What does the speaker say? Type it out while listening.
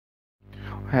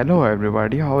Hello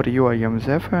everybody, how are you? I am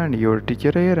Zef and your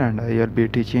teacher here, and I will be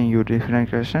teaching you different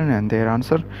questions and their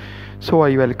answer. So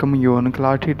I welcome you on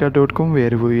classtheta.com where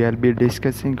we will be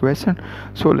discussing question.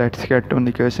 So let's get on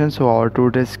the question. So our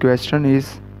today's question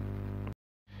is,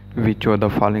 which of the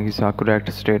following is a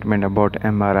correct statement about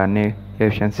mRNA?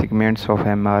 Asian segments of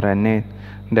mRNA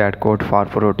that code for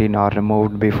protein are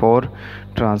removed before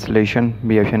translation.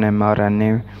 Asian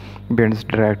mRNA binds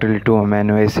directly to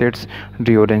amino acids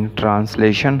during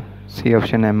translation. C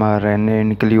option, mRNA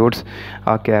includes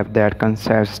a cap that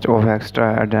consists of extra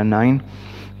adenine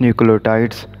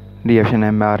nucleotides. D option,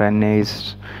 mRNA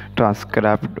is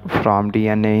transcribed from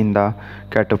DNA in the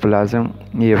cytoplasm.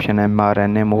 E option,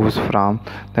 mRNA moves from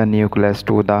the nucleus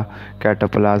to the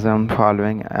cytoplasm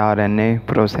following RNA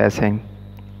processing.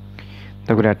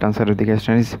 The correct answer of the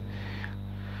question is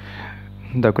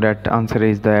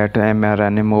that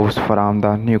mRNA moves from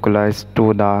the nucleus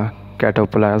to the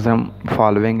cytoplasm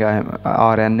following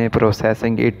RNA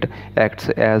processing. It acts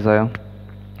as a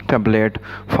template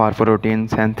for protein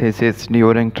synthesis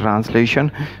during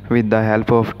translation with the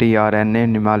help of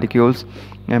tRNA molecules.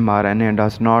 mRNA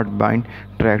does not bind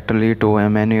directly to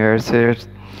amino acids,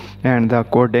 and the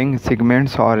coding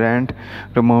segments aren't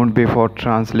removed before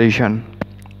translation.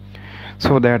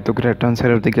 So that's the correct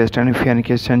answer of the question. If you have any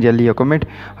question, leave a comment.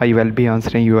 I will be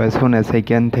answering you as soon as I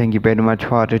can. Thank you very much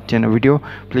for watching the video.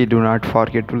 Please do not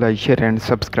forget to like, share and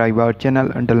subscribe our channel.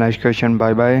 Until next question,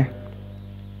 bye bye.